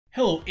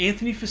Hello,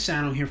 Anthony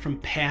Fasano here from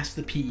Pass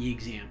the PE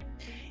Exam.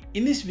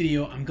 In this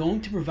video, I'm going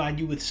to provide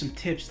you with some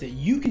tips that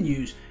you can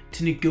use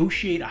to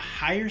negotiate a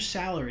higher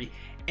salary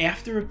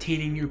after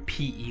obtaining your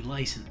PE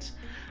license.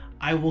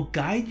 I will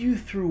guide you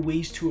through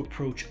ways to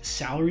approach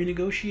salary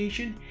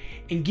negotiation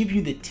and give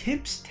you the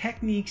tips,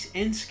 techniques,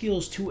 and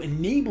skills to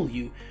enable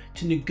you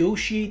to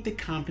negotiate the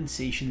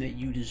compensation that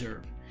you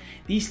deserve.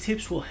 These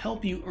tips will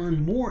help you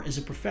earn more as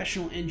a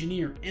professional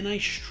engineer, and I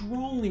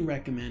strongly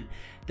recommend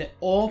that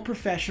all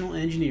professional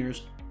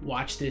engineers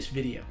watch this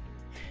video.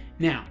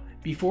 Now,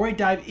 before I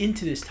dive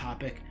into this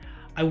topic,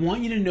 I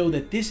want you to know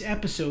that this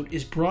episode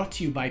is brought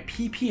to you by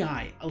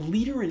PPI, a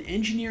leader in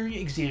engineering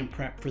exam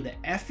prep for the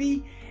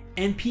FE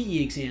and PE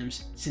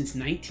exams since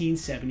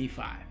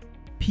 1975.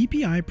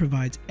 PPI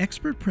provides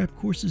expert prep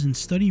courses and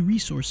study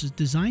resources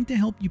designed to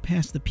help you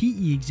pass the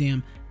PE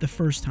exam the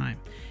first time.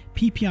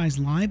 PPI's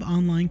live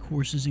online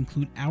courses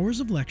include hours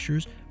of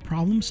lectures,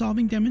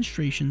 problem-solving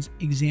demonstrations,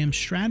 exam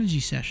strategy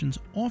sessions,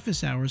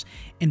 office hours,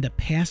 and a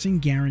passing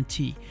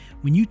guarantee.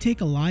 When you take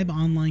a live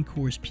online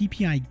course,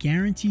 PPI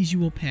guarantees you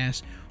will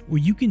pass, or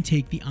you can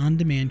take the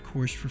on-demand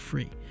course for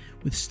free.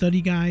 With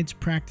study guides,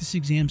 practice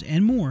exams,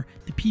 and more,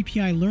 the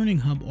PPI Learning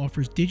Hub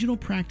offers digital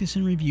practice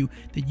and review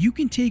that you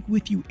can take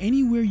with you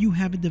anywhere you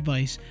have a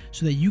device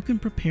so that you can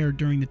prepare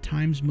during the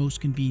times most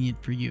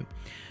convenient for you.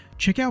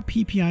 Check out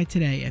PPI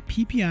today at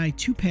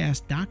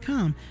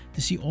ppi2pass.com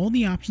to see all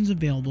the options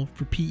available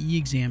for PE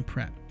exam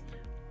prep.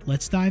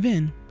 Let's dive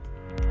in.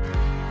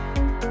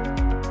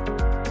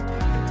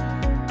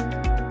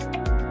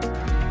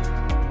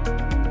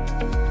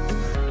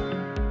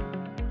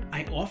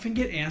 I often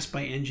get asked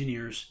by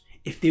engineers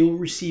if they will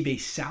receive a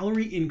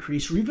salary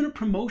increase or even a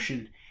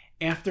promotion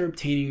after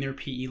obtaining their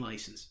PE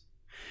license.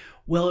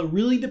 Well, it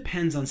really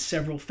depends on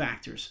several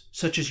factors,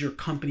 such as your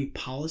company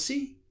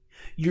policy,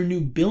 your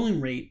new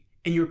billing rate,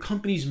 and your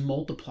company's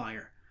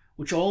multiplier,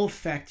 which all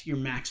affect your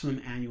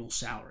maximum annual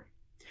salary.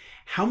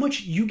 How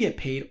much you get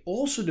paid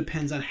also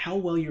depends on how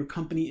well your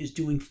company is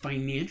doing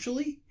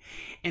financially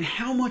and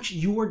how much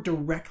you are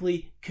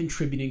directly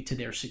contributing to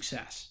their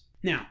success.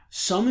 Now,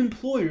 some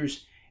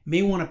employers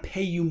may want to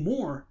pay you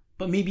more,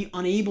 but may be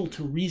unable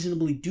to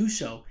reasonably do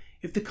so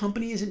if the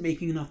company isn't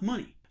making enough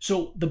money.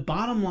 So the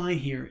bottom line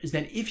here is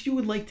that if you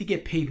would like to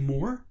get paid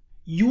more,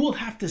 you will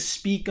have to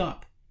speak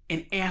up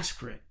and ask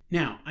for it.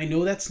 Now, I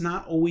know that's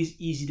not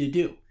always easy to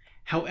do.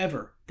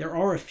 However, there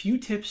are a few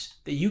tips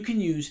that you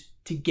can use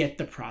to get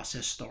the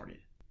process started.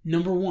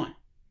 Number 1,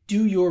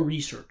 do your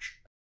research.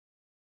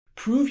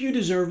 Prove you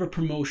deserve a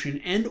promotion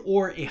and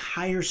or a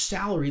higher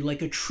salary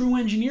like a true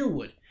engineer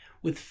would,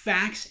 with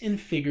facts and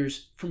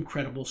figures from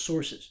credible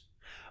sources.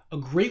 A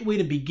great way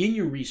to begin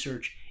your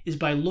research is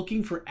by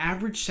looking for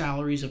average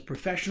salaries of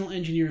professional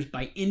engineers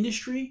by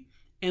industry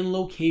and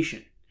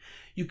location.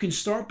 You can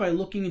start by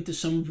looking into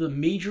some of the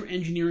major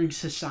engineering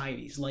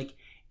societies like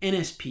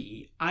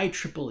NSPE,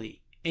 IEEE,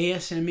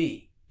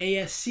 ASME,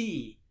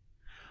 ASCE.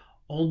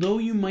 Although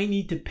you might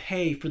need to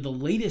pay for the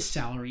latest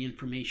salary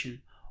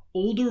information,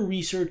 older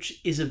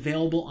research is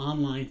available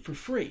online for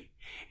free.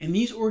 And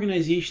these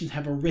organizations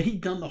have already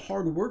done the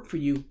hard work for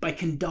you by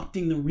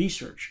conducting the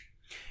research.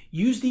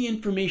 Use the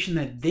information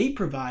that they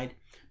provide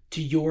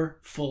to your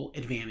full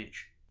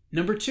advantage.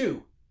 Number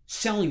 2,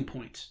 selling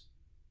points.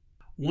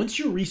 Once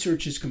your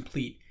research is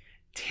complete,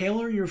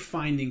 tailor your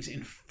findings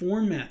and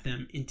format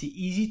them into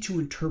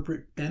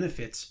easy-to-interpret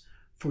benefits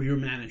for your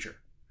manager.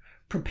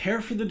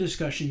 Prepare for the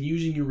discussion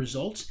using your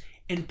results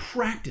and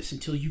practice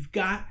until you've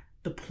got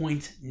the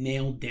points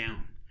nailed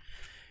down.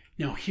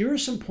 Now, here are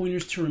some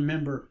pointers to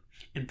remember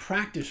and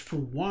practice for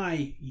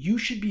why you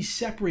should be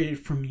separated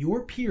from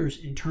your peers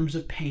in terms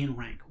of pay and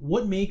rank.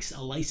 What makes a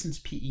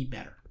licensed PE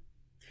better?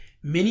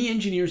 Many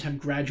engineers have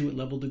graduate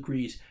level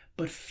degrees,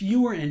 but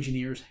fewer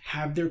engineers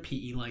have their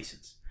PE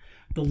license.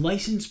 The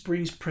license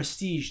brings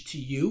prestige to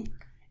you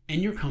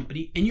and your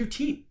company and your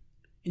team.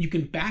 And you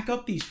can back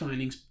up these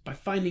findings by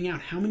finding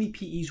out how many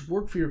PEs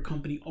work for your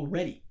company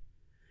already.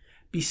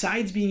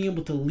 Besides being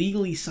able to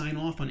legally sign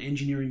off on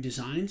engineering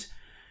designs,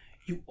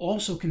 you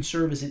also can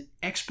serve as an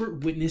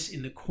expert witness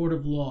in the court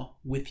of law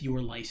with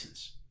your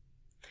license.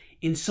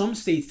 In some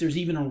states, there's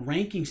even a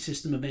ranking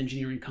system of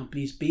engineering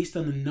companies based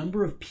on the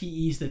number of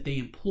PEs that they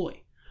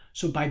employ.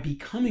 So by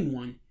becoming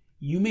one,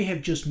 you may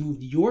have just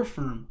moved your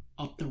firm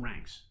up the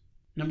ranks.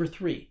 Number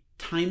 3,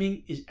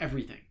 timing is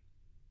everything.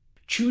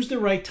 Choose the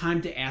right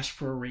time to ask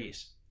for a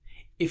raise.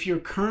 If you're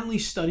currently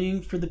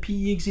studying for the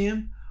PE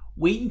exam,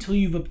 wait until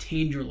you've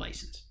obtained your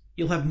license.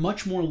 You'll have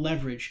much more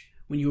leverage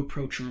when you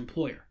approach your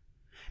employer.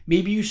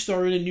 Maybe you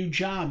started a new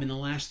job in the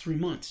last 3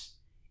 months.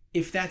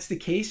 If that's the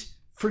case,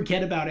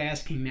 forget about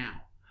asking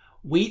now.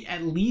 Wait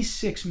at least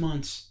 6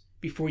 months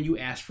before you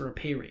ask for a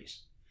pay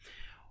raise.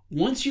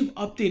 Once you've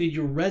updated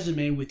your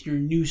resume with your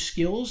new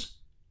skills,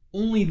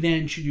 only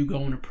then should you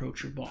go and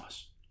approach your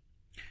boss.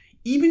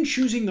 Even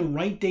choosing the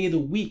right day of the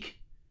week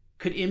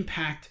could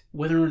impact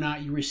whether or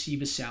not you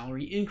receive a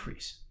salary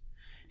increase.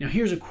 Now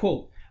here's a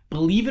quote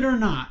Believe it or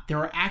not, there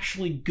are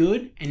actually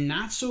good and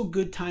not so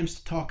good times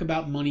to talk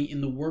about money in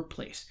the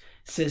workplace,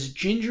 says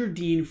Ginger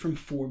Dean from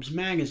Forbes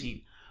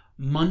magazine.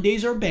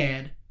 Mondays are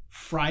bad,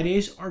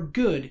 Fridays are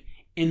good,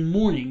 and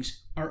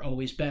mornings are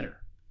always better.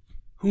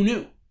 Who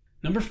knew?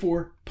 Number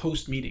 4,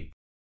 post-meeting.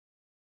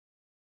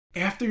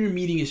 After your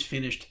meeting is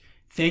finished,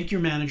 thank your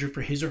manager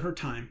for his or her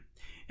time,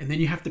 and then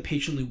you have to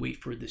patiently wait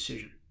for a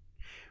decision.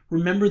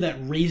 Remember that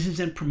raises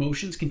and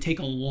promotions can take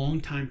a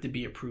long time to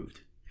be approved.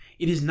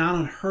 It is not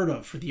unheard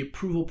of for the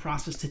approval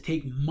process to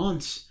take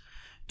months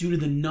due to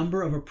the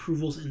number of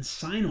approvals and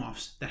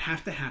sign-offs that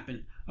have to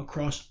happen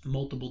across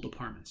multiple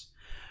departments.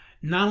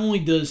 Not only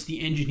does the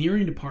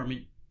engineering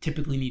department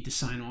typically need to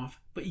sign off,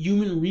 but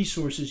human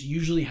resources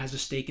usually has a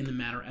stake in the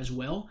matter as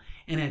well,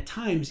 and at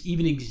times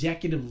even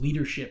executive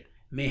leadership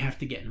may have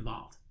to get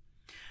involved.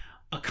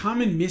 A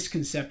common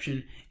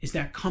misconception is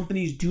that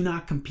companies do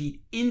not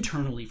compete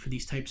internally for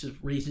these types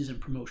of raises and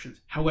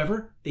promotions.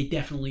 However, they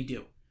definitely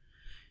do.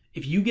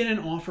 If you get an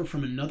offer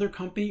from another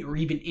company or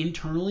even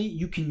internally,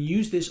 you can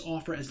use this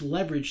offer as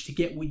leverage to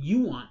get what you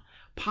want,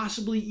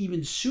 possibly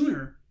even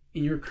sooner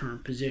in your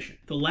current position.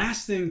 The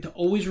last thing to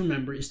always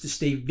remember is to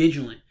stay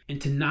vigilant and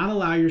to not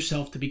allow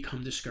yourself to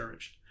become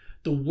discouraged.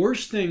 The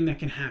worst thing that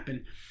can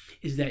happen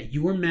is that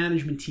your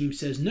management team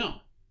says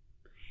no,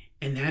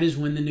 and that is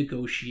when the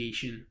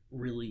negotiation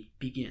really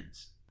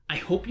begins. I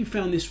hope you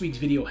found this week's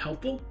video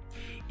helpful.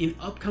 In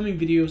upcoming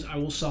videos, I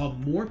will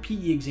solve more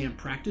PE exam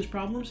practice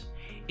problems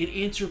and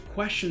answer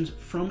questions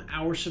from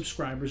our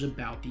subscribers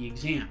about the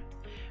exam.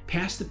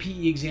 Pass the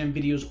PE exam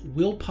videos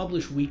will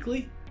publish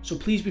weekly, so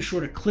please be sure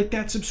to click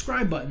that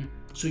subscribe button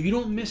so you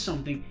don't miss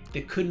something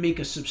that could make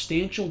a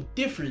substantial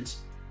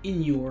difference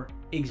in your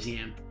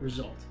exam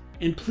result.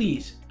 And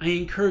please, I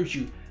encourage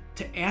you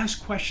to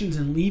ask questions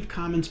and leave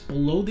comments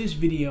below this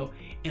video,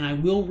 and I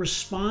will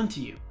respond to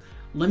you.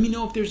 Let me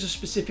know if there's a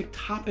specific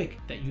topic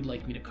that you'd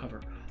like me to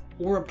cover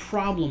or a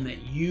problem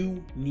that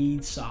you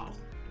need solved.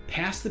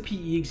 Pass the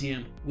PE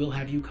exam, we'll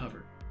have you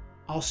covered.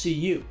 I'll see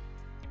you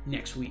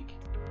next week.